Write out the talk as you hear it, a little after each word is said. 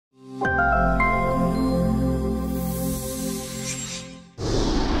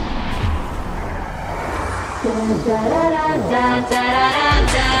Лук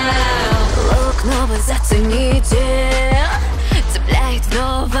новый зацените, цепляет в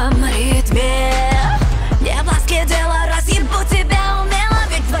новом ритме. Не в ласке дело, разъебу тебя умело,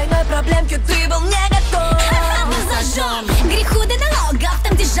 ведь двойной проблемки ты был не готов. Ножом греху до налогов,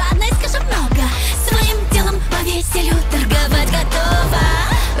 там где жадность, скажем много. Своим делом по веселью торговать готова.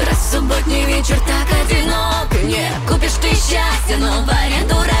 Раз субботний вечер так одинок, не купишь ты счастье, но в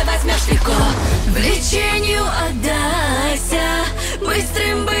аренду рай возьмешь легко. Влечению отдайся,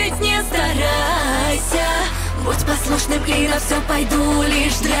 быстрым быть не старайся. Будь послушным и на все пойду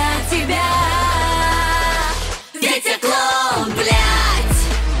лишь для тебя. Ведь я клоун, блядь,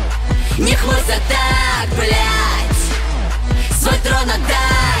 не хмурься так, блядь. Свой трон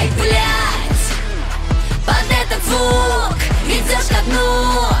отдай, блядь, под этот звук идешь ко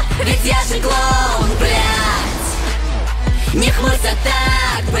дну. Ведь я же клоун, блядь, не хмурься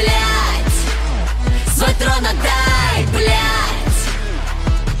так, блядь. Свой трон отдай, блядь,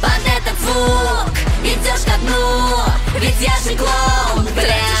 под этот звук идешь ко дну. Ведь я же клоун,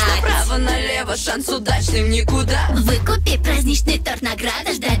 блядь. Направо-налево, шанс удачным никуда. Выкупи праздничный торт,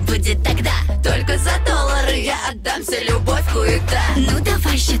 награда ждать будет тогда. Только за $1 я отдамся, любовь хуета. Ну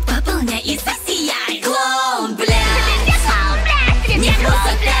давай счет пополняй и засияй. Клоун, блядь, не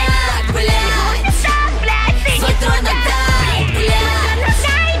просто так, блядь. Свой трон отдай, блядь,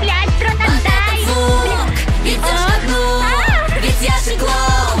 под этот звук идешь ко дну. Ведь я же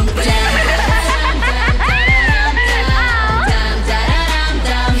клоун, блядь.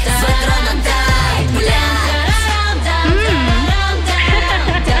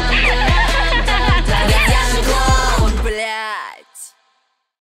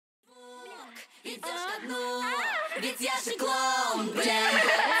 Ведь я же клоун, блядь.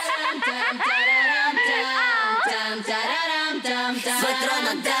 Свой трон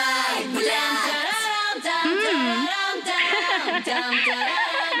отдай, блядь.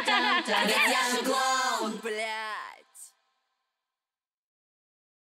 Ведь я же клоун, блядь.